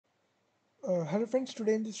Hello friends,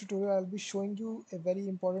 today in this tutorial I'll be showing you a very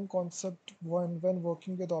important concept when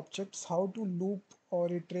working with objects, how to loop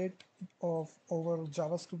or iterate over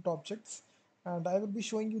JavaScript objects. And I will be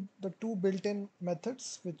showing you the two built-in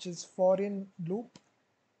methods, which is for in loop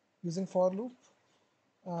using for loop,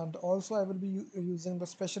 and also I will be using the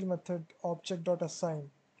special method Object.assign.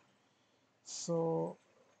 So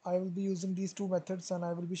I will be using these two methods and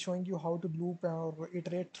I will be showing you how to loop or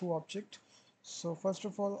iterate through object. So first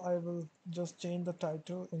of all, I will just change the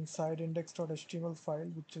title inside index.html file,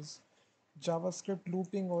 which is JavaScript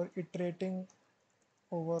looping or iterating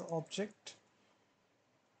over object.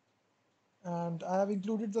 And I have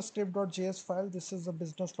included the script.js file. This is the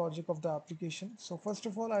business logic of the application. So first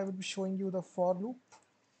of all, I will be showing you the for loop.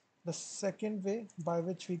 The second way by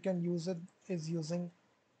which we can use it is using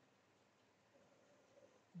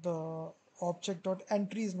the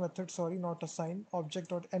object.entries method, sorry, not assign,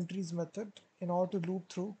 object.entries method in order to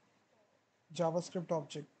loop through JavaScript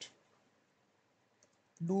object,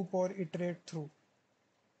 loop or iterate through.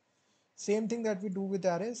 Same thing that we do with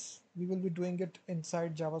arrays, we will be doing it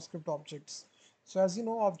inside JavaScript objects. So as you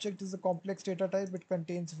know, object is a complex data type. It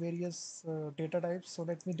contains various data types. So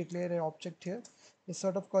let me declare an object here, a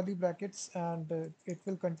set of curly brackets, and it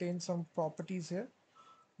will contain some properties here,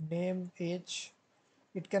 name, age.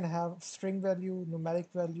 It can have string value, numeric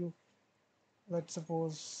value, let's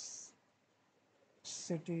suppose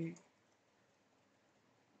city,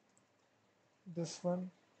 this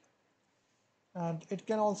one, and it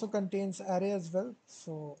can also contains array as well.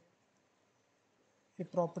 So a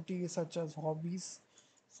property such as hobbies,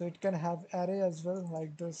 so it can have array as well,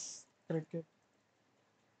 like this cricket,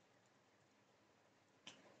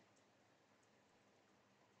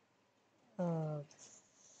 uh,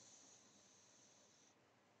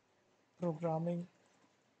 programming,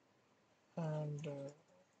 and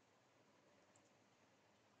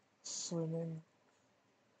swimming,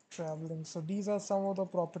 traveling. So these are some of the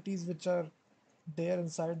properties which are there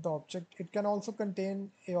inside the object. It can also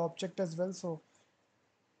contain a object as well, so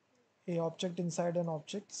a object inside an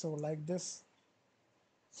object, so like this.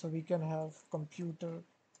 So we can have computer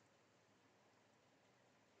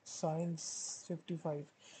science 55.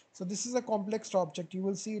 So this is a complex object. You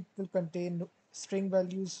will see it will contain string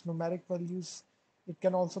values, numeric values. It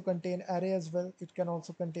can also contain array as well. It can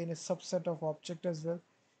also contain a subset of object as well.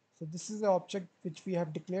 So this is the object which we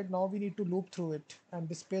have declared. Now we need to loop through it and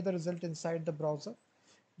display the result inside the browser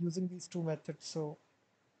using these two methods. So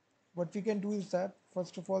what we can do is that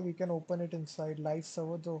first of all we can open it inside live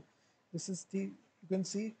server. Though this is the, you can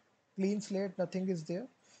see, clean slate, nothing is there.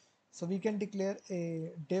 So we can declare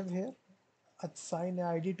a div here, assign an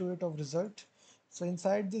ID to it of result. So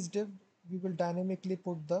inside this div, we will dynamically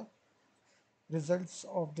put the results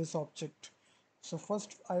of this object. So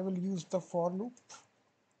first I will use the for loop.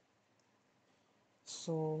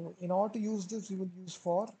 So in order to use this, we will use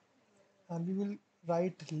for, and we will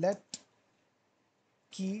write let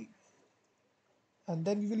key, and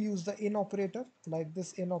then we will use the in operator, like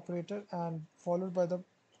this in operator, and followed by the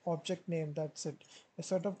object name. That's it, a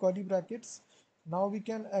set of curly brackets. Now we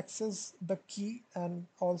can access the key and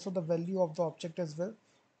also the value of the object as well.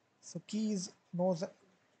 So key is knows,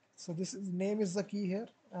 so this is name is the key here,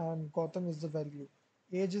 and Gautam is the value,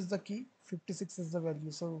 age is the key, 56 is the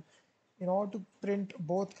value. So in order to print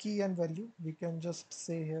both key and value, we can just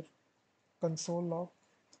say here console log,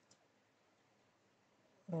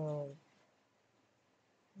 uh,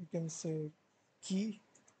 you can say key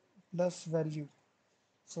plus value.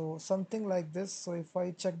 So something like this. So if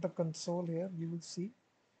I check the console here, you will see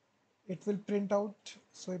it will print out.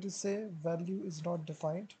 So it will say value is not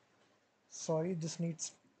defined. Sorry, this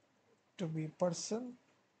needs to be person.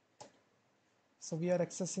 So we are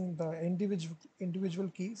accessing the individual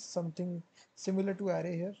keys, something similar to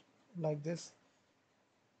array here, like this.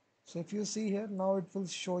 So if you see here, now it will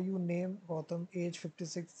show you name Gautam, age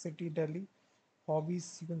 56, city Delhi,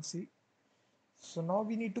 hobbies, you can see. So now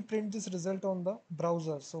we need to print this result on the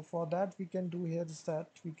browser. So for that we can do here is that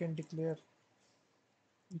we can declare,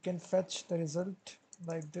 we can fetch the result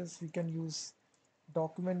like this. We can use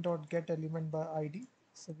document.get element by ID.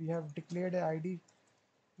 So we have declared a ID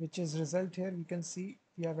which is result here. We can see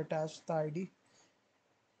we have attached the ID,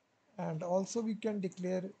 and also we can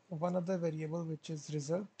declare one other variable which is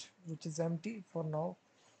result, which is empty for now.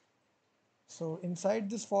 So inside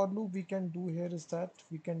this for loop we can do here is that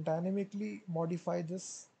we can dynamically modify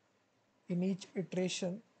this in each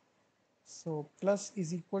iteration. So plus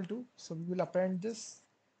is equal to, so we will append this.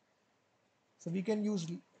 So we can use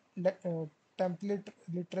template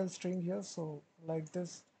literal string here, so like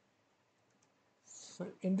this. So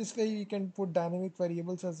in this way we can put dynamic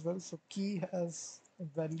variables as well. So key has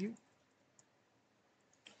a value,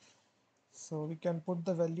 So we can put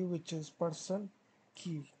the value which is person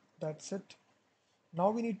key. That's it. Now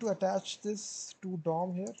we need to attach this to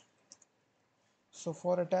DOM here. So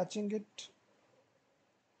for attaching it,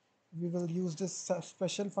 we will use this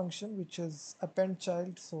special function which is append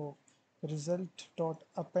child. So result dot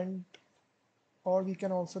append, or we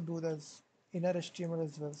can also do this inner HTML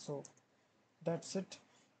as well. So that's it,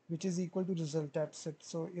 which is equal to result. That's it.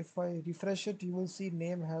 So if I refresh it, you will see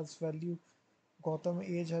name has value Gautam,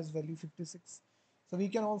 age has value 56. So we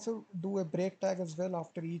can also do a break tag as well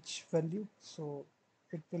after each value. So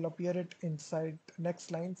it will appear it inside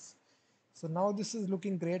next lines. So now this is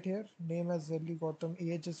looking great here. Name has value Gautam,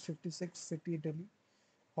 age is 56, city Delhi.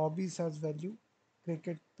 Hobbies has value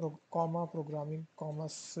cricket, comma programming, comma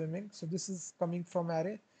swimming. So this is coming from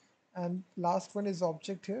array. And last one is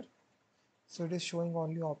object here. So it is showing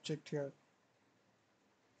only object here.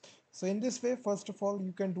 So in this way, first of all,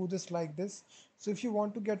 you can do this like this. So if you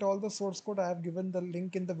want to get all the source code, I have given the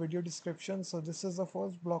link in the video description. So this is the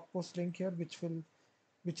first blog post link here,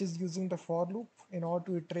 which is using the for loop in order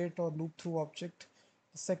to iterate or loop through object.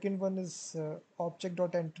 The second one is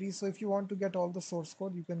Object.entries. So if you want to get all the source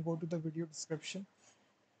code, you can go to the video description.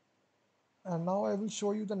 And now I will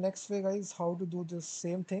show you the next way, guys, how to do this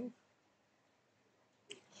same thing.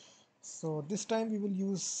 So this time we will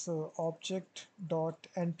use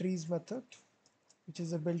Object.entries method, which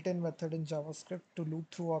is a built-in method in JavaScript to loop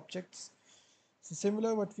through objects. So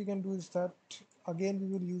similar, what we can do is that again we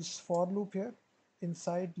will use for loop here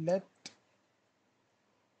inside let,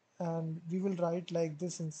 and we will write like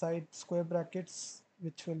this inside square brackets,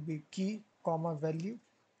 which will be key comma value,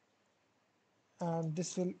 and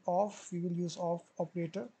this will off, we will use off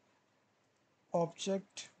operator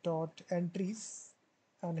Object.entries,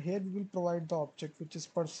 and here we will provide the object which is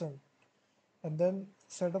person, and then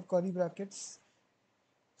set of curly brackets.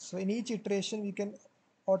 So in each iteration, we can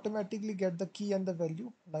automatically get the key and the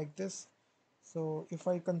value like this. So if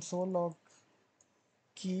I console log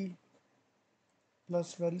key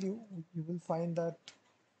plus value, you will find that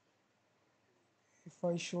if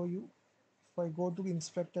I show you, if I go to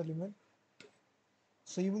inspect element,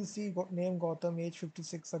 so you will see name Gautam, age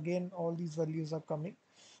 56. Again, all these values are coming.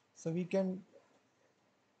 So we can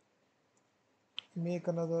make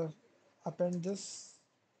another append this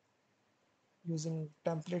using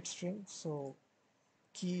template string. So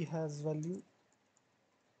key has value.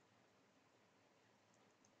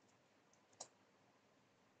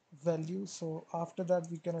 So after that,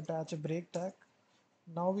 we can attach a break tag.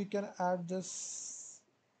 Now we can add this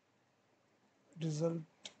result.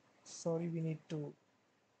 Sorry, we need to,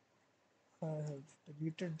 I have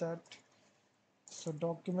deleted that. So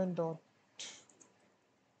document dot,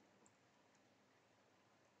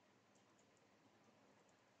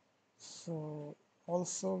 so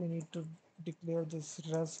also we need to declare this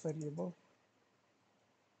res variable,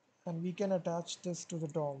 and we can attach this to the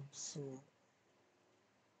DOM. So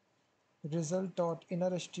result dot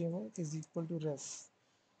inner HTML is equal to res.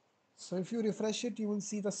 So if you refresh it, you will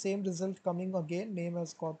see the same result coming again. Name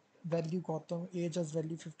has got value Gautam, age has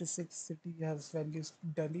value 56, city has values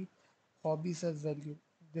Delhi, hobbies has value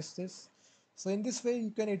this. So in this way,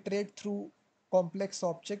 you can iterate through complex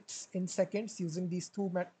objects in seconds using these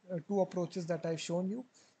two approaches that I've shown you.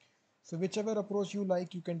 So whichever approach you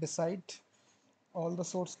like, you can decide. All the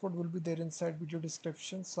source code will be there inside video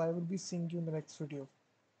description. So I will be seeing you in the next video.